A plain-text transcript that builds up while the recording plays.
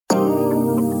If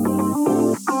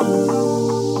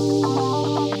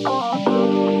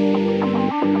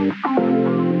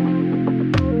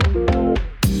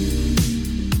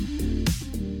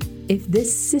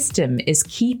this system is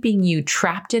keeping you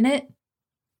trapped in it,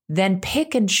 then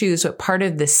pick and choose what part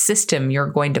of the system you're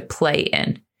going to play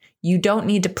in. You don't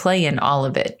need to play in all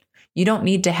of it. You don't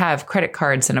need to have credit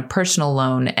cards and a personal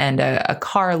loan and a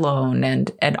car loan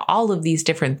and all of these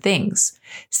different things.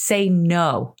 Say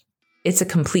no. It's a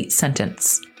complete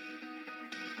sentence.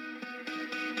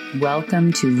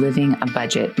 Welcome to Living a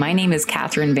Budget. My name is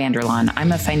Catherine Vanderlaan.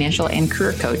 I'm a financial and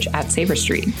career coach at Sabre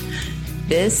Street.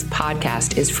 This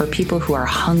podcast is for people who are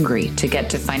hungry to get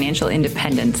to financial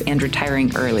independence and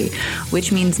retiring early,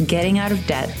 which means getting out of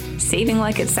debt, saving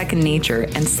like it's second nature,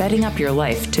 and setting up your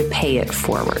life to pay it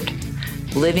forward.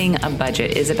 Living a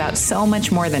Budget is about so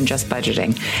much more than just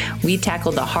budgeting. We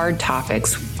tackle the hard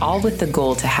topics, all with the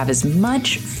goal to have as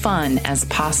much fun as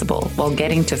possible while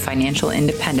getting to financial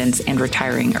independence and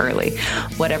retiring early,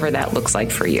 whatever that looks like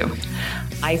for you.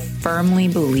 I firmly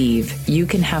believe you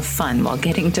can have fun while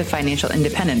getting to financial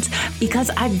independence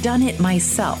because I've done it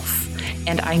myself,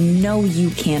 and I know you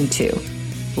can too.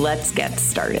 Let's get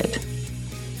started.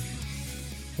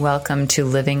 Welcome to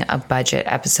Living a Budget,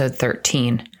 episode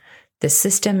 13. The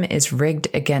system is rigged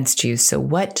against you, so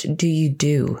what do you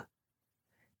do?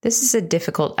 This is a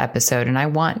difficult episode, and I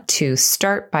want to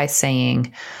start by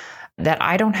saying that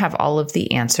I don't have all of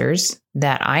the answers,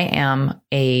 that I am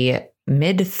a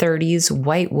mid-30s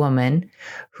white woman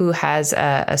who has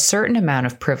a certain amount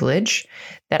of privilege,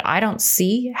 that I don't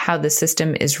see how the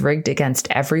system is rigged against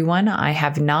everyone. I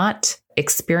have not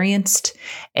experienced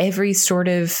every sort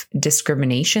of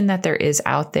discrimination that there is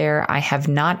out there. I have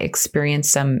not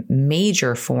experienced some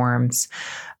major forms,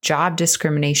 job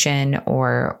discrimination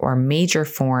or major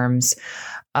forms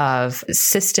of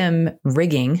system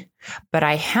rigging, but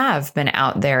I have been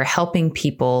out there helping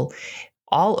people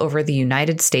all over the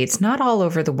United States, not all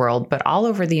over the world, but all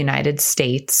over the United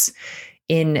States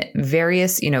in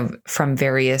various, from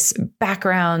various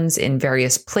backgrounds, in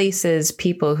various places,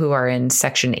 people who are in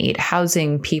Section 8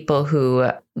 housing, people who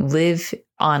live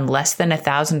on less than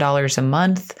 $1,000 a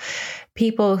month,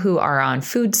 people who are on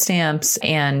food stamps.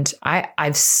 And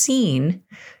I've seen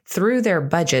through their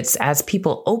budgets as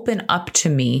people open up to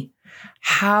me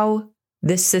how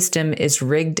this system is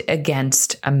rigged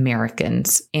against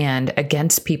Americans and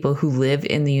against people who live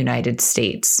in the United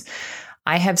States.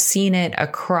 I have seen it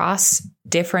across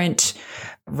different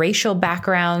racial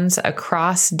backgrounds,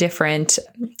 across different,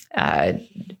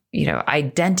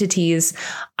 identities.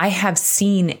 I have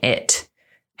seen it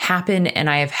happen, and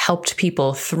I have helped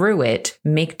people through it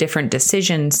make different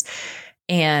decisions.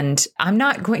 And I'm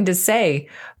not going to say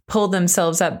pull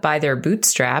themselves up by their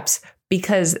bootstraps,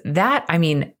 because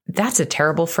that's a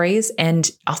terrible phrase. And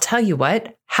I'll tell you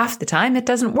what, half the time it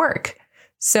doesn't work.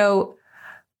 So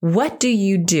what do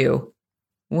you do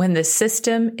when the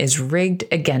system is rigged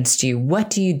against you? What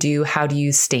do you do? How do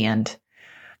you stand?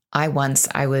 I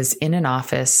was in an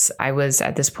office.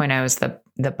 At this point, I was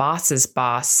the boss's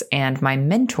boss, and my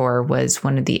mentor was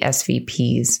one of the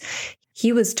SVPs.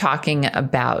 He was talking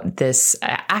about this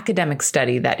academic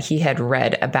study that he had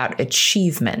read about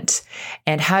achievement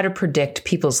and how to predict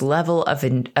people's level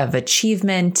of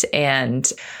achievement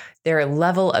and their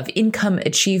level of income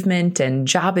achievement and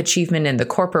job achievement in the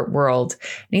corporate world.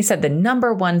 And he said the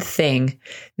number one thing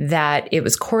that it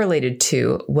was correlated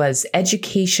to was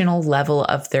educational level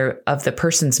of the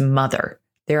person's mother,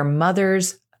 their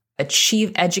mother's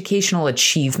educational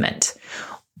achievement.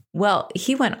 Well,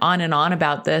 he went on and on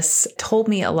about this, told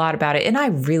me a lot about it, and I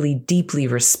really deeply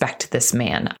respect this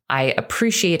man. I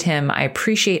appreciate him. I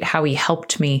appreciate how he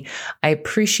helped me. I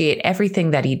appreciate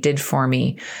everything that he did for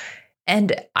me.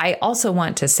 And I also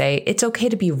want to say it's okay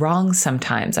to be wrong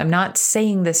sometimes. I'm not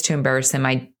saying this to embarrass him.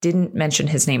 I didn't mention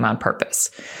his name on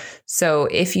purpose. So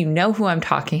if you know who I'm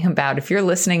talking about, if you're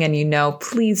listening and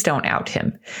please don't out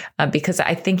him because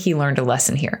I think he learned a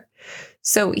lesson here.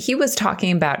 So he was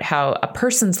talking about how a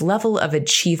person's level of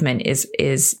achievement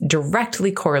is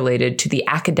directly correlated to the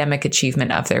academic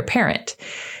achievement of their parent.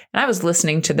 And I was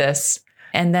listening to this.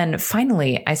 And then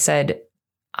finally I said,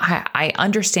 I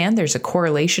understand there's a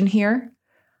correlation here.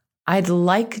 I'd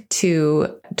like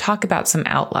to talk about some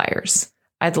outliers.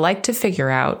 I'd like to figure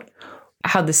out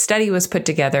how the study was put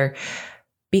together,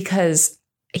 because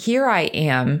here I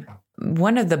am,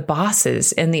 one of the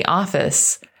bosses in the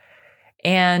office,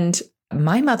 and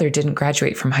my mother didn't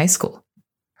graduate from high school.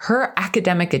 Her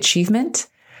academic achievement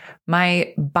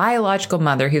My biological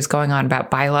mother, who's going on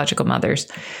about biological mothers,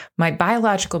 my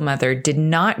biological mother did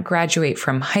not graduate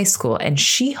from high school, and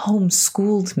she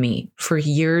homeschooled me for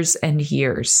years and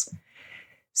years.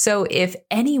 So if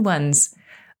anyone's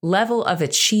level of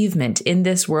achievement in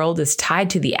this world is tied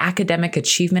to the academic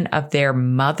achievement of their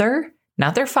mother,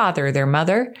 not their father, their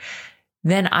mother,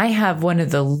 then I have one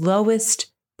of the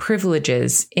lowest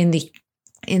privileges in the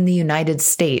United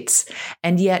States.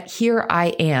 And yet here I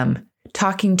am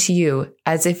talking to you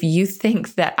as if you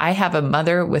think that I have a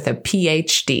mother with a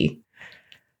PhD.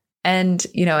 And,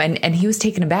 and he was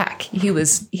taken aback. He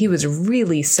was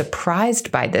really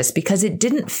surprised by this because it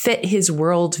didn't fit his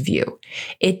worldview.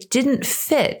 It didn't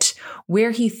fit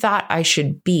where he thought I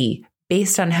should be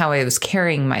based on how I was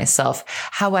carrying myself,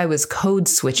 how I was code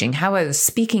switching, how I was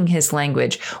speaking his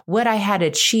language, what I had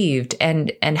achieved,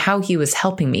 and how he was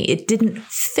helping me. It didn't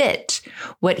fit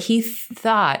what he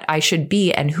thought I should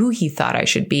be and who he thought I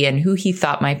should be and who he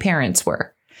thought my parents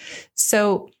were.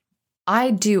 So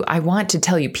I want to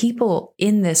tell you, people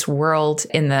in this world,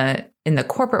 in the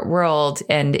corporate world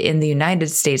and in the United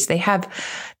States, they have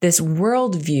this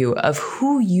worldview of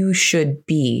who you should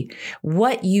be,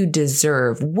 what you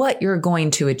deserve, what you're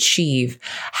going to achieve,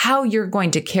 how you're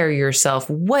going to carry yourself,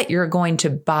 what you're going to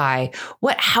buy,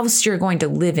 what house you're going to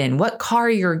live in, what car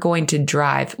you're going to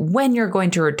drive, when you're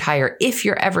going to retire, if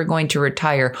you're ever going to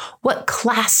retire, what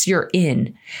class you're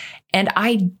in. And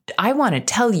I want to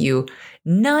tell you,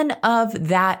 none of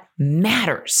that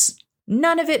matters.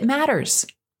 None of it matters.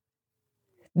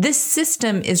 This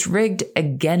system is rigged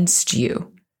against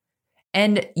you.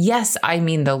 And yes, I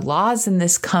mean the laws in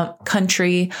this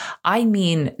country. I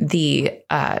mean the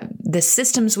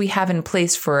systems we have in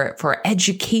place for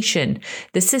education,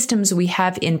 the systems we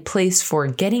have in place for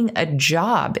getting a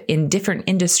job in different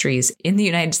industries in the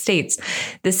United States,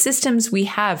 the systems we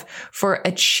have for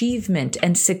achievement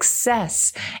and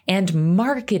success and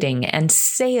marketing and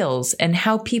sales, and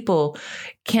how people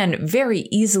can very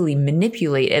easily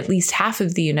manipulate at least half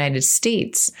of the United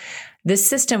States. The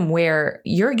system where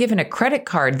you're given a credit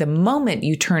card the moment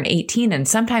you turn 18 and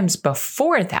sometimes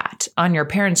before that on your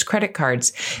parents' credit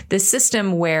cards. The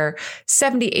system where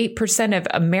 78% of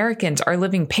Americans are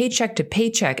living paycheck to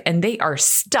paycheck and they are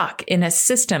stuck in a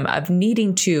system of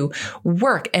needing to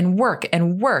work and work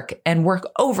and work and work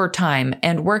overtime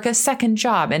and work a second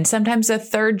job and sometimes a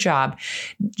third job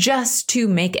just to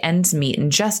make ends meet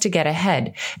and just to get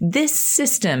ahead. This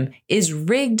system is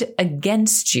rigged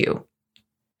against you.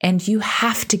 And you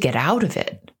have to get out of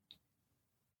it.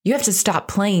 You have to stop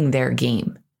playing their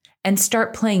game and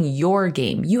start playing your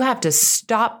game. You have to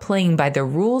stop playing by the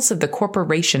rules of the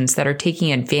corporations that are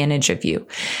taking advantage of you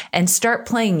and start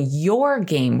playing your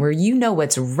game where you know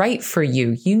what's right for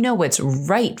you. You know what's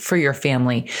right for your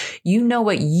family. You know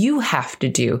what you have to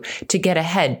do to get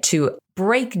ahead, to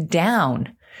break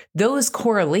down those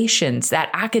correlations that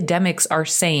academics are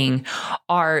saying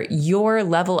are your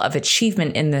level of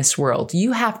achievement in this world.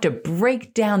 You have to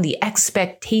break down the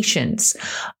expectations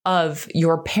of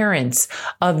your parents,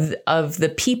 of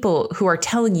the people who are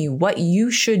telling you what you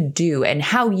should do and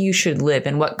how you should live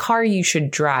and what car you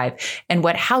should drive and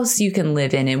what house you can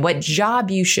live in and what job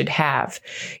you should have.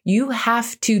 You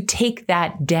have to take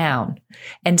that down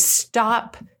and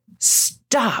stop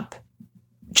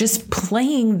just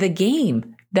playing the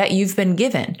game that you've been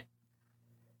given.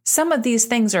 Some of these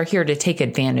things are here to take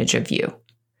advantage of you.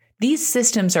 These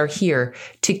systems are here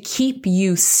to keep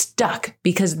you stuck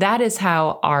because that is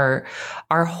how our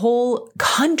whole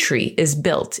country is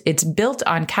built. It's built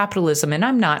on capitalism. And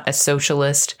I'm not a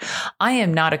socialist. I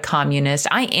am not a communist.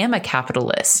 I am a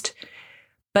capitalist.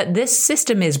 But this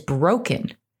system is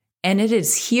broken. And it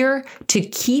is here to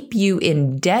keep you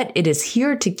in debt. It is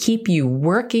here to keep you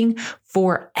working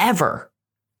forever.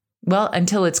 Well,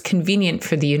 until it's convenient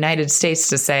for the United States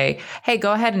to say, hey,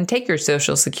 go ahead and take your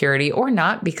Social Security, or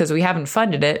not because we haven't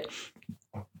funded it.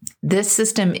 This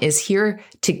system is here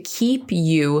to keep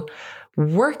you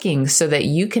working so that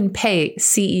you can pay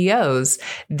CEOs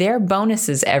their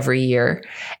bonuses every year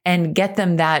and get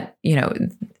them that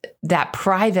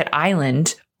private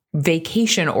island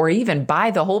vacation, or even buy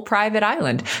the whole private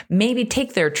island, maybe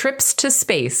take their trips to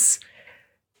space.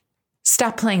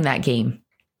 Stop playing that game.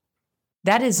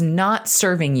 That is not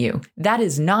serving you. That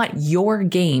is not your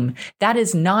game. That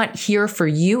is not here for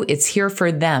you. It's here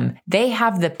for them. They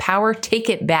have the power. Take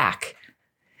it back.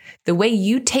 The way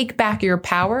you take back your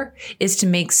power is to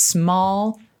make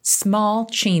small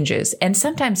changes, and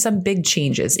sometimes some big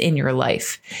changes in your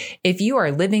life. If you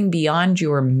are living beyond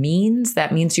your means,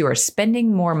 that means you are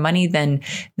spending more money than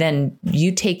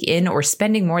you take in, or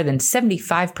spending more than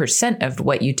 75% of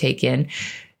what you take in.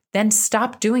 then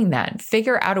stop doing that.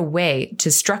 Figure out a way to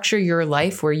structure your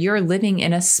life where you're living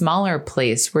in a smaller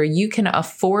place, where you can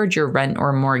afford your rent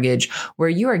or mortgage, where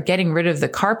you are getting rid of the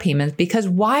car payments. Because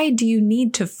why do you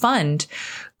need to fund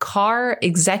car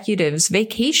executives'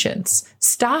 vacations?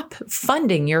 Stop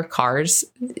funding your cars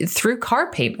through car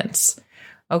payments.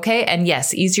 Okay. And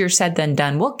yes, easier said than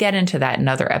done. We'll get into that in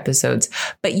other episodes,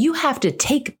 but you have to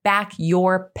take back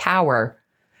your power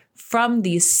from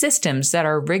these systems that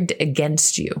are rigged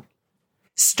against you.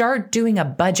 Start doing a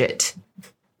budget.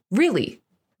 Really,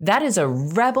 that is a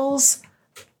rebel's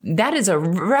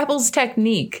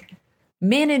technique.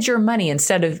 Manage your money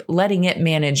instead of letting it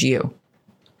manage you.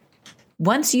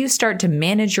 Once you start to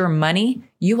manage your money,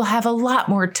 you will have a lot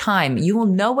more time. You will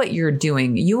know what you're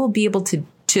doing. You will be able to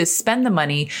spend the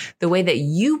money the way that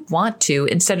you want to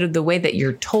instead of the way that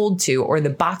you're told to or the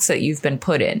box that you've been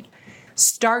put in.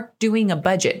 Start doing a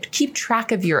budget. Keep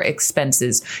track of your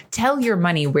expenses. Tell your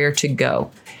money where to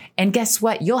go. And guess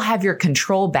what? You'll have your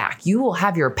control back. You will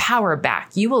have your power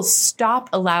back. You will stop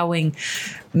allowing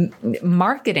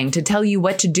marketing to tell you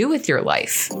what to do with your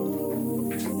life.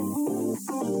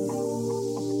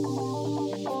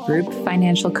 Group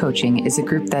Financial Coaching is a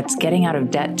group that's getting out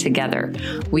of debt together.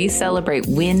 We celebrate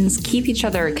wins, keep each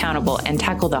other accountable, and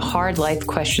tackle the hard life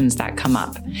questions that come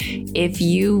up. If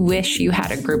you wish you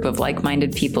had a group of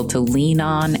like-minded people to lean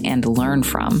on and learn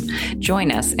from,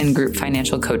 join us in Group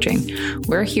Financial Coaching.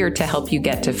 We're here to help you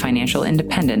get to financial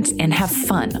independence and have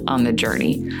fun on the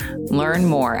journey. Learn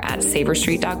more at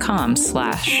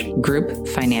saberstreet.com/group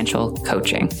financial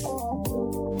coaching.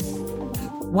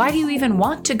 Why do you even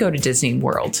want to go to Disney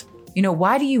World?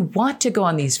 Why do you want to go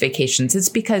on these vacations? It's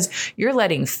because you're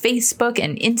letting Facebook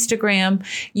and Instagram,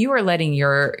 you are letting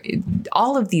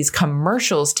all of these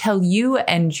commercials tell you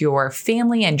and your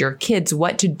family and your kids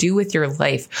what to do with your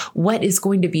life, what is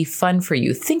going to be fun for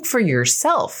you. Think for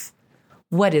yourself.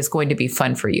 What is going to be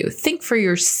fun for you? Think for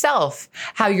yourself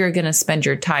how you're going to spend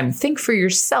your time. Think for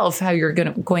yourself how you're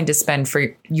going to spend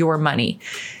for your money.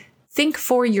 Think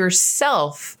for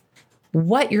yourself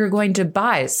what you're going to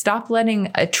buy. Stop letting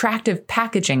attractive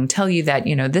packaging tell you that,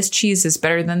 this cheese is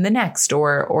better than the next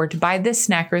or to buy this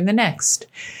snack or the next.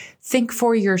 Think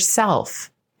for yourself.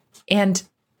 And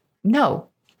no,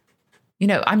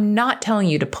 I'm not telling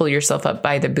you to pull yourself up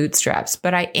by the bootstraps,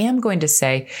 but I am going to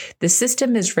say the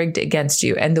system is rigged against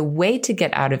you. And the way to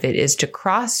get out of it is to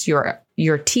cross your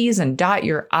T's and dot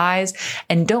your I's,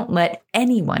 and don't let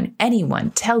anyone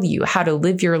tell you how to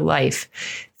live your life.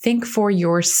 Think for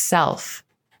yourself.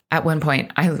 At one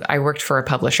point, I worked for a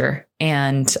publisher,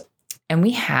 and we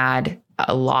had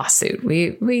a lawsuit.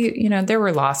 We there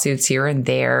were lawsuits here and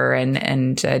there,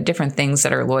 and different things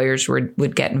that our lawyers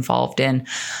would get involved in.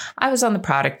 I was on the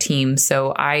product team,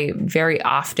 so I very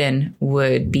often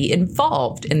would be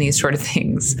involved in these sort of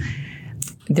things.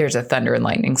 There's a thunder and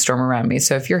lightning storm around me,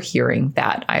 so if you're hearing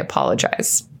that, I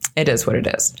apologize. It is what it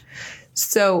is.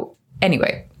 So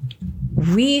anyway,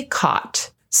 we caught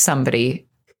somebody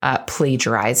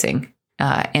plagiarizing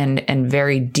and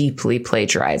very deeply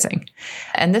plagiarizing.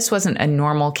 And this wasn't a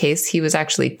normal case. He was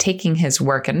actually taking his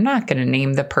work, and I'm not going to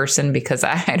name the person because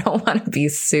I don't want to be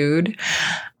sued,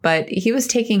 but he was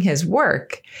taking his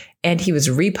work and he was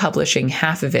republishing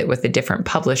half of it with a different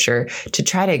publisher to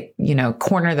try to,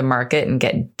 corner the market and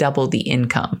get double the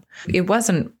income. It was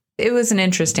an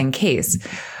interesting case,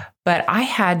 but I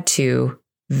had to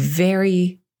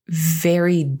very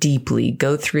deeply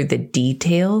go through the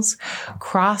details,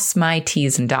 cross my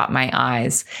T's and dot my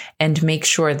I's, and make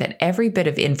sure that every bit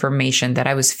of information that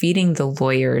I was feeding the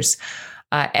lawyers,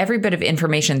 every bit of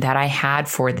information that I had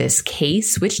for this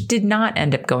case, which did not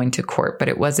end up going to court, but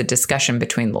it was a discussion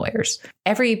between lawyers.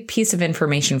 Every piece of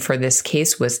information for this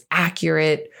case was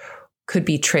accurate, could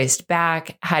be traced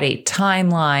back, had a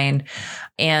timeline,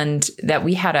 and that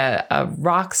we had a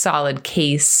rock solid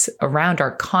case around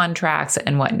our contracts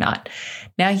and whatnot.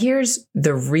 Now, here's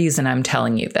the reason I'm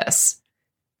telling you this.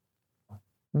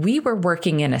 We were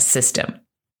working in a system.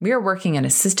 We are working in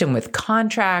a system with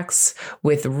contracts,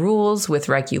 with rules, with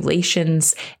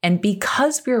regulations. And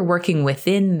because we are working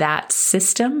within that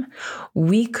system,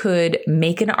 we could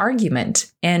make an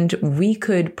argument and we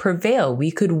could prevail.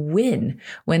 We could win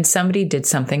when somebody did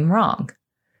something wrong.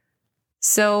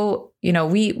 So,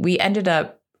 we ended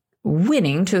up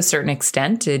winning to a certain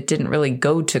extent. It didn't really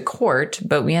go to court,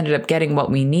 but we ended up getting what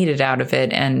we needed out of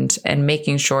it and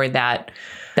making sure that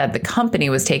the company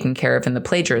was taken care of and the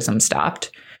plagiarism stopped.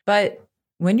 But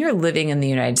when you're living in the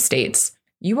United States,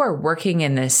 you are working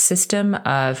in this system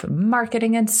of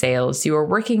marketing and sales. You are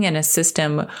working in a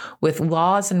system with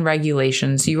laws and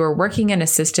regulations. You are working in a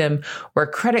system where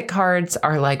credit cards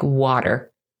are like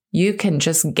water. You can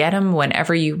just get them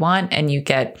whenever you want. And you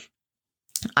get,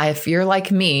 if you're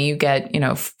like me, you get,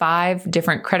 5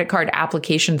 different credit card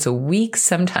applications a week,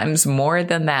 sometimes more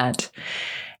than that.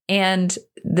 And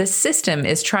the system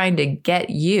is trying to get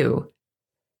you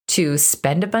to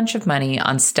spend a bunch of money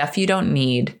on stuff you don't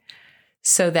need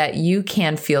so that you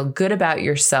can feel good about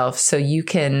yourself, so you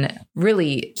can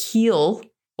really heal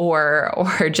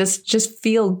or just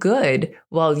feel good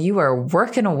while you are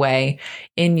working away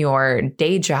in your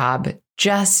day job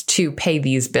just to pay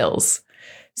these bills.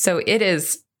 So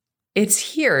it's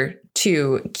here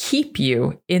to keep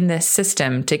you in this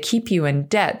system, to keep you in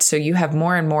debt. So you have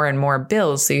more and more and more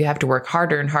bills. So you have to work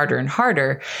harder and harder and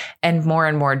harder and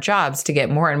more jobs to get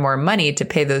more and more money to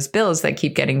pay those bills that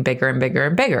keep getting bigger and bigger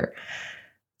and bigger.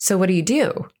 So what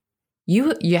do?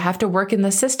 You have to work in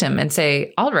the system and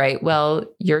say, all right, well,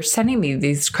 you're sending me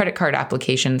these credit card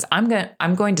applications. I'm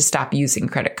going to stop using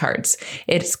credit cards.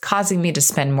 It's causing me to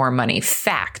spend more money.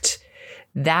 Fact.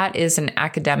 That is an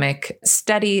academic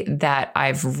study that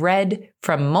I've read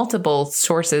from multiple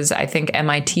sources. I think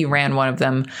MIT ran one of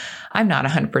them. I'm not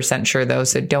 100% sure though,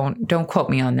 so don't quote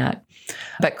me on that.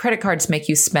 But credit cards make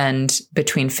you spend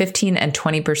between 15 and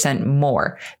 20%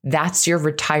 more. That's your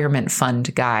retirement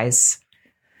fund, guys.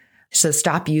 So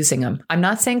stop using them. I'm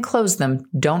not saying close them.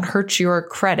 Don't hurt your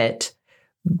credit,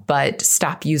 but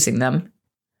stop using them.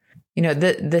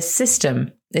 The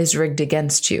system is rigged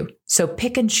against you. So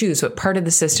pick and choose what part of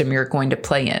the system you're going to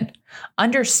play in.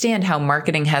 Understand how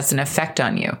marketing has an effect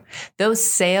on you. Those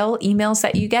sale emails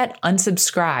that you get,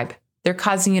 unsubscribe. They're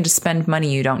causing you to spend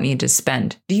money you don't need to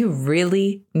spend. Do you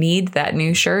really need that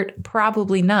new shirt?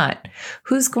 Probably not.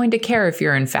 Who's going to care if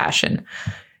you're in fashion?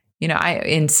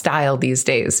 In style these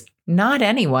days? Not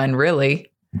anyone,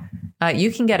 really.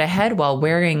 You can get ahead while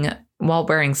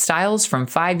wearing styles from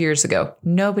 5 years ago.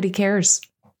 Nobody cares.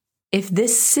 If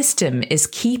this system is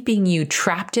keeping you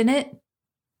trapped in it,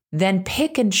 then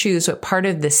pick and choose what part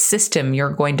of the system you're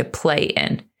going to play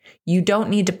in. You don't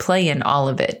need to play in all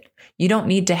of it. You don't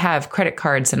need to have credit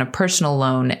cards and a personal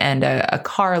loan and a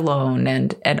car loan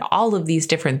and all of these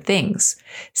different things.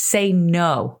 Say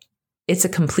no. It's a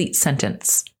complete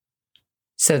sentence.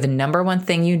 So the number one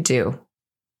thing you do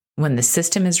when the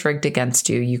system is rigged against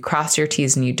you, you cross your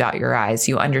T's and you dot your I's.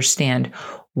 You understand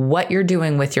what you're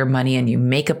doing with your money and you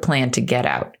make a plan to get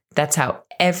out. That's how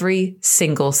every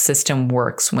single system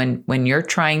works. When you're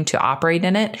trying to operate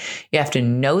in it, you have to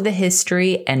know the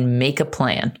history and make a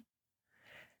plan.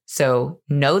 So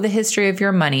know the history of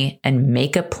your money and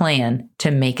make a plan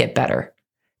to make it better.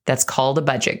 That's called a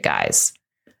budget, guys.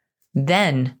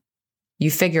 Then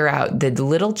you figure out the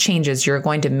little changes you're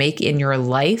going to make in your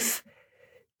life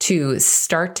to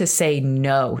start to say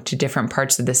no to different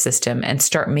parts of the system and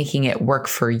start making it work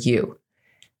for you.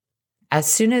 As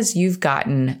soon as you've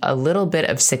gotten a little bit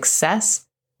of success,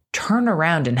 turn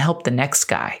around and help the next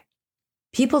guy.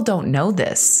 People don't know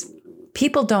this.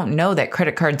 People don't know that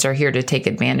credit cards are here to take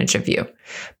advantage of you.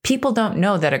 People don't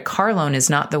know that a car loan is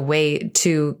not the way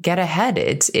to get ahead.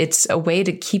 It's a way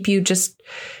to keep you just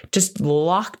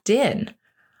locked in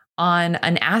on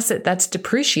an asset that's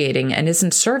depreciating and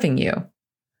isn't serving you.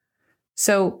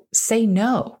 So say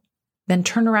no, then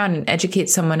turn around and educate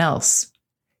someone else.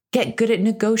 Get good at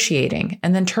negotiating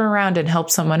and then turn around and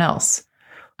help someone else.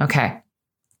 Okay,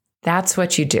 that's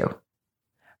what you do.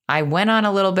 I went on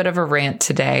a little bit of a rant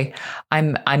today.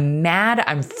 I'm mad.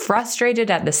 I'm frustrated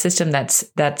at the system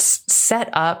that's set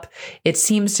up. It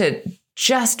seems to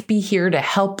just be here to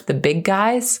help the big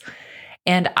guys.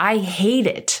 And I hate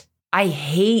it. I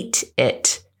hate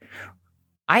it.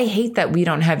 I hate that we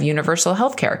don't have universal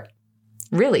health care.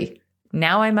 Really.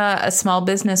 Now I'm a small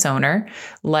business owner,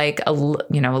 like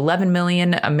 11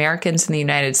 million Americans in the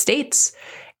United States.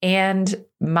 And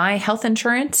my health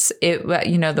insurance,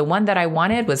 the one that I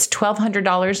wanted was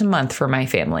 $1,200 a month for my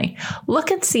family.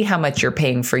 Look and see how much you're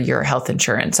paying for your health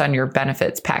insurance on your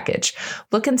benefits package.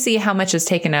 Look and see how much is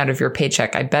taken out of your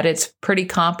paycheck. I bet it's pretty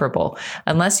comparable.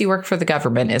 Unless you work for the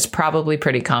government, it's probably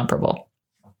pretty comparable.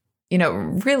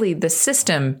 Really, the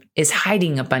system is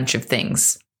hiding a bunch of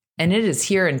things, and it is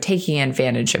here and taking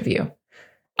advantage of you.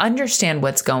 Understand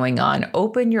what's going on.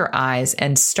 Open your eyes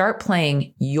and start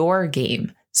playing your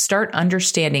game. Start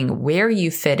understanding where you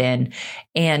fit in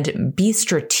and be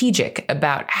strategic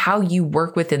about how you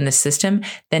work within the system.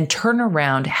 Then turn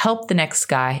around, help the next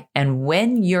guy. And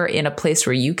when you're in a place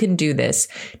where you can do this,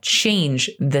 change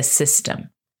the system.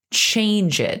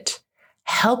 Change it.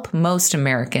 Help most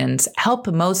Americans, help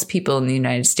most people in the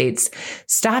United States.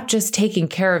 Stop just taking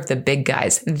care of the big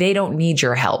guys. They don't need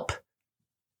your help.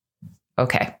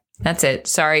 Okay, that's it.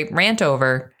 Sorry, rant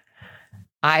over.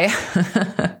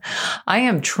 I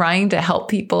am trying to help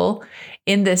people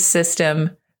in this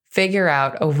system figure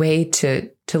out a way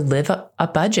to live a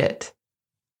budget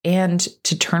and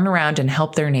to turn around and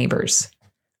help their neighbors.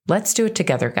 Let's do it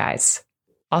together, guys.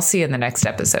 I'll see you in the next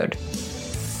episode.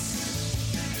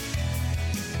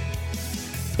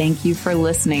 Thank you for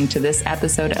listening to this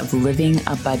episode of Living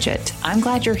a Budget. I'm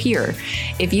glad you're here.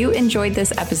 If you enjoyed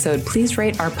this episode, please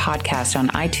rate our podcast on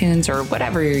iTunes or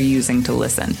whatever you're using to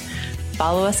listen.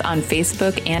 Follow us on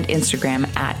Facebook and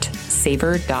Instagram at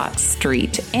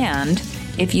savor.street. And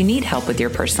if you need help with your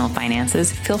personal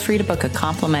finances, feel free to book a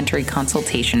complimentary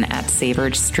consultation at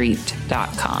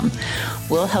savorstreet.com.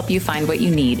 We'll help you find what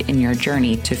you need in your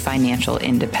journey to financial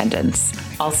independence.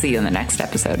 I'll see you in the next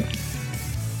episode.